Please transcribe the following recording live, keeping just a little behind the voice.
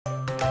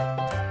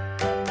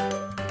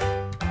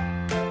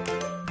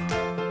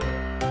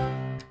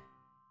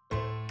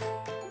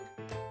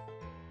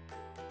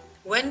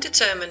When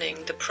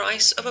determining the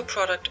price of a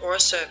product or a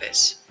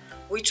service,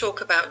 we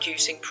talk about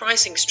using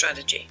pricing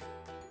strategy.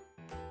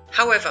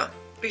 However,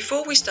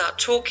 before we start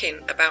talking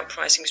about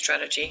pricing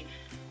strategy,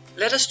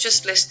 let us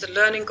just list the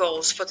learning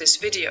goals for this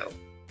video.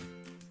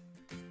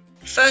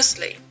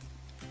 Firstly,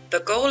 the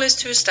goal is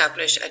to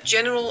establish a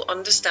general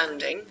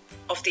understanding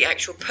of the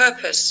actual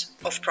purpose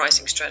of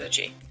pricing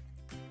strategy.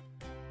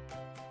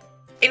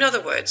 In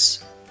other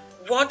words,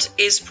 what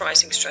is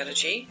pricing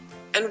strategy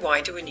and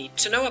why do we need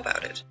to know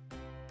about it?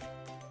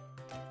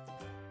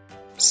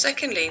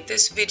 Secondly,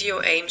 this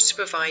video aims to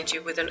provide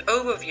you with an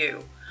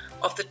overview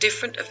of the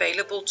different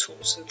available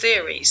tools and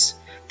theories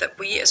that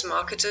we as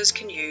marketers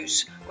can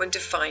use when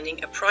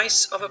defining a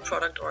price of a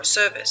product or a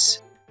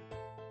service.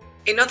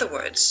 In other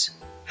words,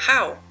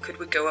 how could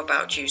we go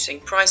about using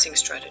pricing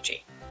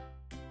strategy?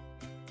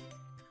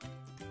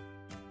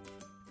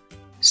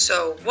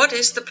 So, what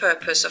is the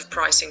purpose of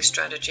pricing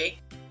strategy?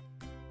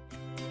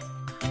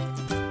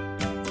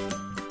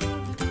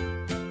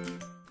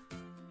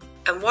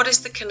 And what is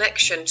the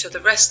connection to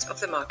the rest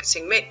of the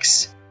marketing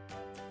mix?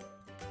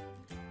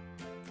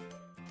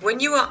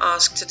 When you are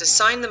asked to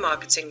design the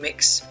marketing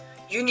mix,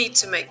 you need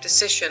to make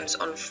decisions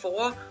on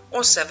 4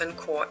 or 7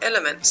 core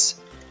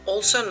elements,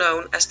 also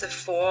known as the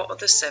 4 or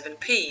the 7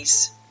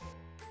 Ps.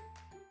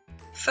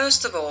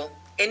 First of all,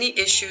 any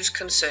issues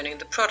concerning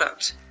the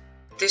product.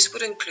 This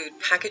would include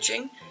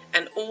packaging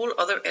and all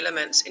other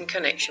elements in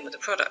connection with the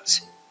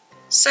product.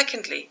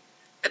 Secondly,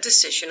 a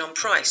decision on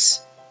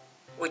price,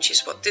 which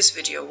is what this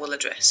video will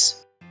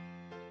address.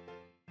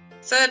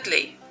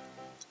 Thirdly,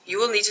 you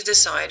will need to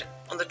decide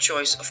on the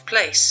choice of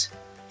place.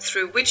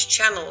 Through which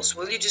channels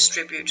will you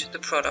distribute the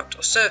product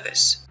or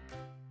service?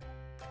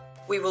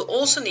 We will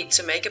also need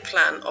to make a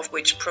plan of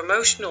which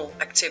promotional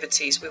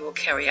activities we will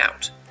carry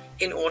out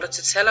in order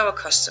to tell our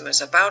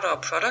customers about our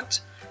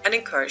product and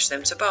encourage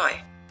them to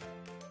buy.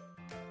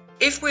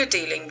 If we're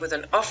dealing with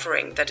an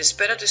offering that is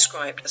better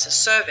described as a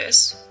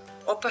service,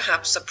 or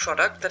perhaps a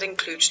product that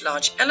includes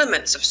large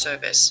elements of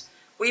service,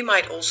 we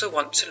might also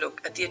want to look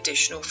at the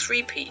additional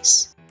 3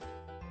 Ps.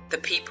 The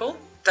people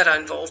that are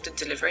involved in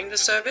delivering the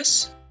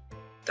service,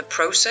 the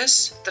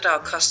process that our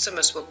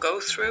customers will go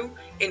through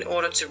in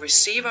order to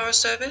receive our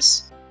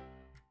service,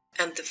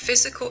 and the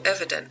physical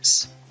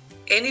evidence,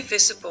 any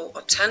visible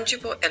or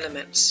tangible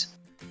elements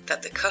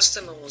that the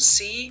customer will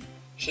see,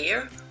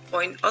 hear,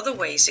 or in other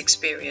ways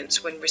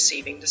experience when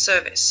receiving the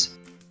service.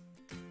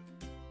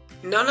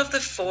 None of the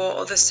 4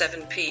 or the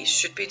 7 Ps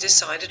should be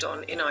decided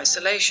on in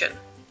isolation.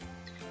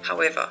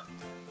 However,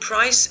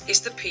 price is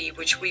the P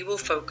which we will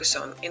focus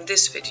on in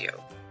this video.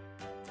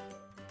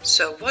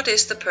 So what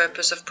is the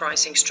purpose of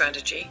pricing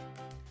strategy,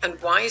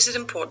 and why is it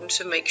important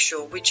to make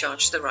sure we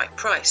charge the right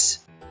price?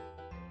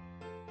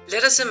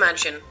 Let us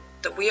imagine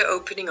that we are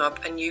opening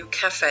up a new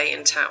cafe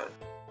in town.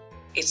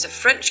 It's a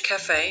French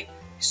cafe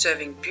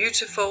serving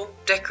beautiful,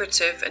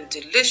 decorative and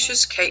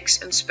delicious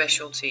cakes and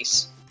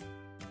specialties.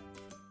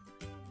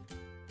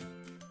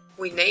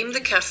 We name the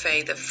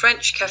cafe the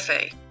French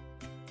Cafe,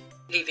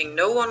 leaving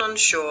no one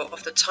unsure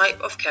of the type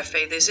of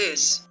cafe this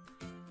is.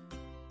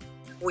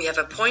 We have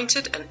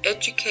appointed an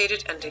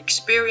educated and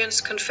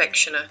experienced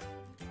confectioner,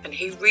 and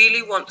he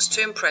really wants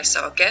to impress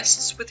our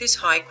guests with his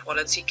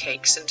high-quality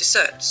cakes and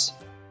desserts.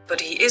 But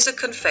he is a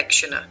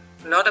confectioner,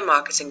 not a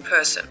marketing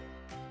person.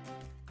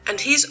 And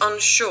he's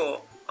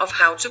unsure of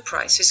how to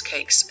price his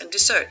cakes and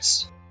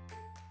desserts.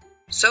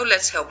 So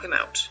let's help him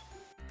out.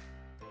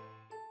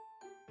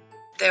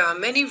 There are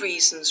many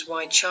reasons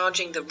why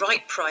charging the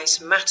right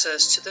price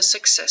matters to the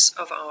success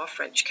of our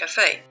French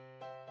cafe.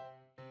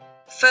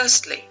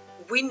 Firstly,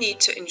 we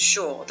need to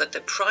ensure that the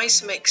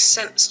price makes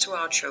sense to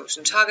our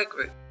chosen target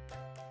group,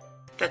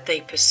 that they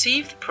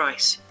perceive the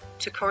price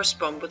to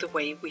correspond with the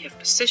way we have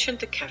positioned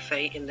the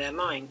cafe in their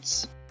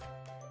minds.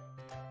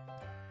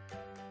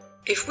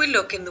 If we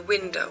look in the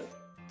window,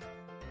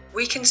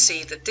 we can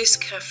see that this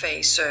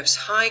cafe serves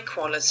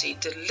high-quality,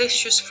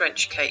 delicious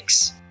French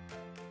cakes,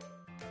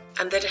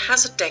 and that it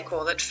has a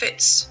decor that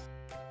fits.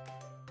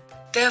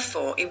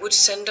 Therefore, it would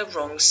send a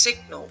wrong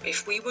signal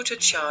if we were to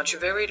charge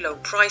very low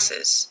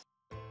prices,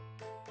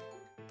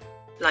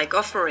 like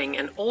offering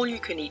an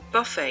all-you-can-eat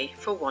buffet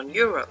for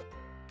 €1.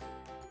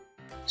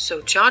 So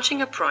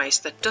charging a price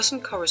that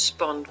doesn't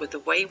correspond with the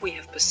way we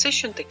have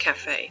positioned the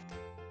cafe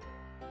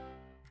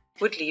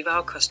would leave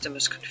our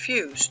customers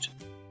confused.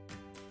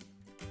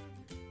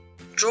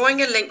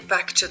 Drawing a link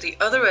back to the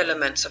other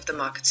elements of the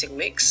marketing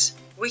mix,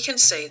 we can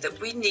say that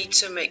we need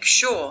to make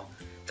sure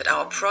that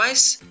our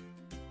price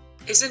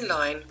is in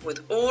line with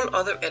all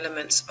other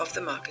elements of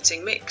the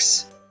marketing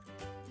mix.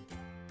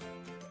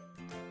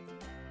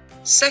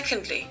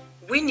 Secondly,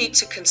 we need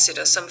to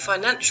consider some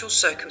financial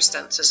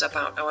circumstances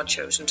about our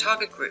chosen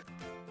target group.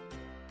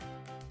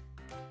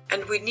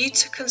 And we need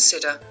to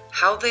consider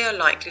how they are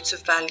likely to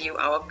value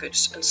our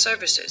goods and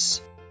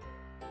services.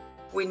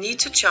 We need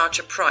to charge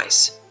a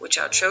price which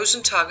our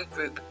chosen target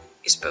group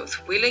is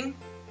both willing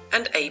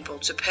and able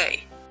to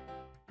pay.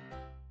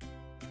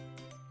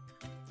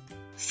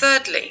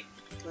 Thirdly,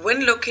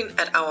 When looking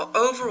at our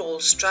overall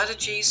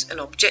strategies and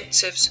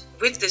objectives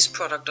with this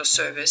product or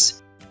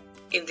service,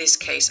 in this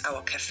case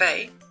our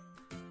cafe,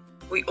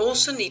 we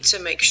also need to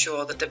make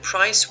sure that the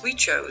price we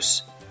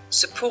chose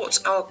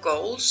supports our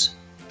goals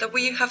that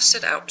we have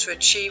set out to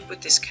achieve with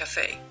this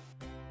cafe.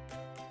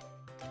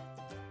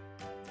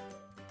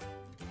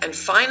 And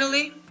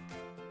finally,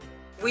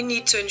 we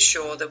need to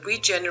ensure that we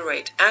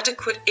generate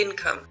adequate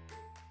income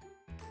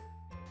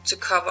to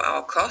cover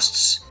our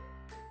costs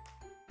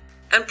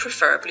and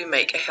preferably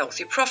make a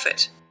healthy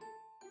profit,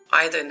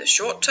 either in the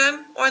short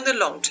term or in the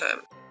long term,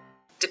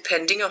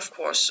 depending of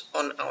course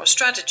on our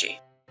strategy.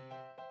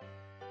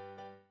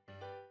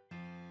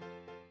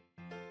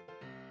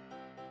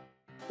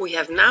 We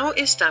have now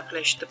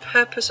established the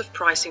purpose of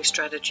pricing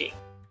strategy,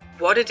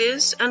 what it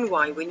is and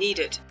why we need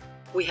it.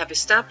 We have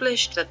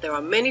established that there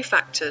are many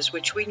factors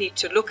which we need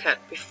to look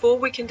at before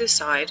we can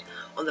decide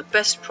on the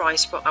best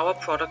price for our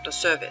product or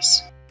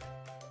service.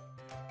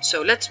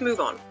 So let's move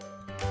on.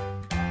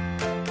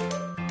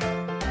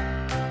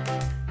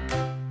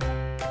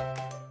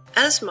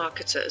 As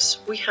marketers,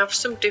 we have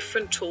some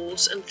different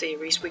tools and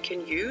theories we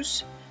can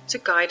use to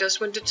guide us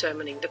when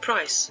determining the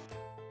price.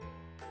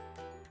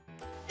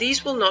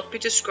 These will not be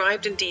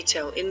described in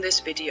detail in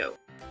this video,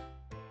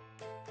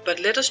 but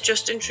let us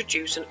just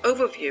introduce an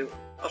overview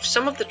of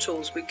some of the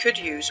tools we could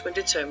use when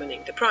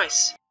determining the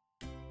price.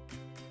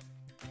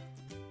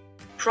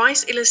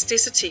 Price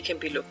elasticity can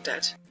be looked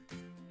at.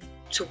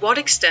 To what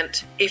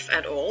extent, if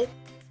at all,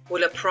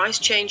 will a price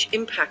change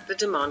impact the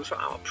demand for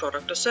our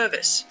product or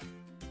service?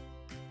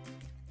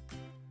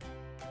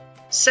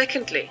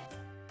 Secondly,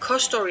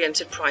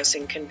 cost-oriented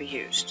pricing can be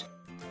used.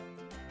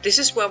 This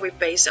is where we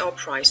base our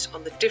price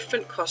on the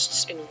different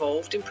costs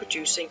involved in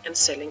producing and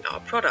selling our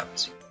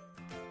product.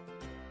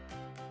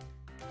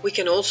 We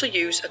can also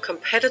use a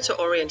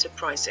competitor-oriented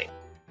pricing.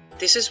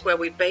 This is where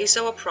we base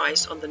our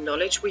price on the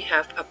knowledge we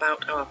have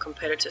about our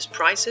competitors'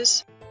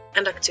 prices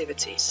and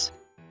activities.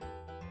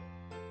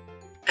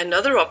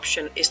 Another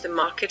option is the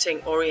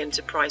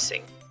marketing-oriented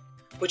pricing,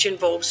 which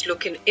involves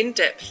looking in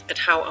depth at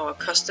how our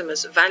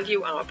customers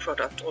value our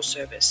product or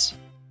service.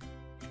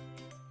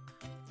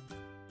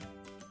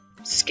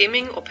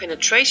 Skimming or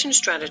penetration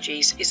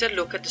strategies is a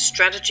look at the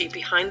strategy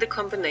behind the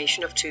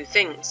combination of two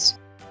things,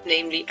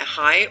 namely a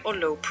high or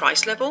low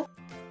price level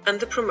and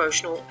the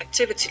promotional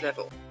activity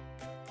level.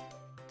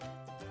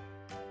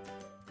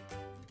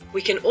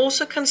 We can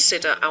also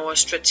consider our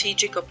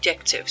strategic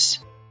objectives,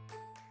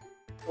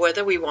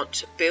 whether we want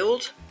to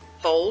build,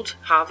 hold,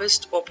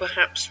 harvest, or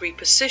perhaps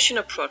reposition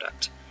a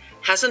product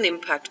has an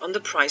impact on the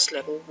price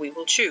level we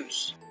will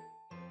choose.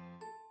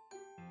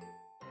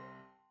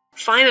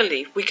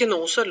 Finally, we can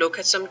also look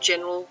at some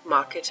general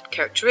market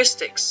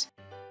characteristics,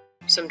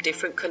 some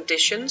different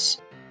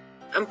conditions,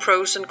 and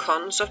pros and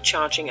cons of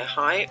charging a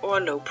high or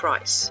a low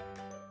price.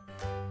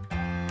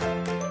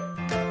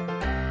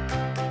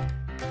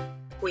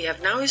 We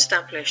have now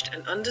established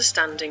an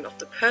understanding of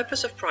the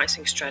purpose of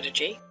pricing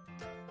strategy,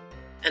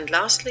 and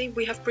lastly,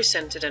 we have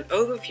presented an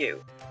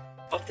overview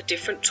of the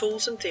different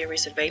tools and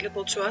theories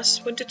available to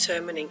us when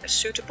determining a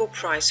suitable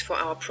price for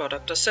our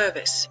product or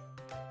service.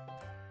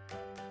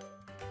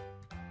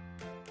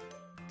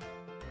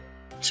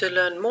 To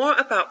learn more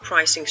about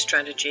pricing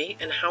strategy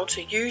and how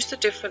to use the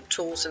different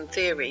tools and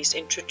theories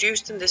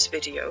introduced in this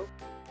video,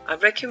 I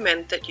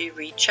recommend that you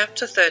read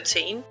Chapter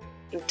 13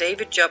 in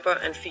David Jobber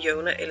and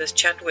Fiona Ellis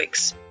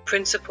Chadwick's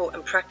Principle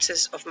and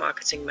Practice of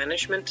Marketing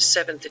Management,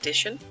 7th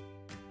edition.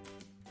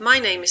 My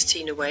name is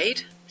Tina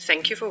Wade.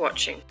 Thank you for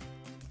watching.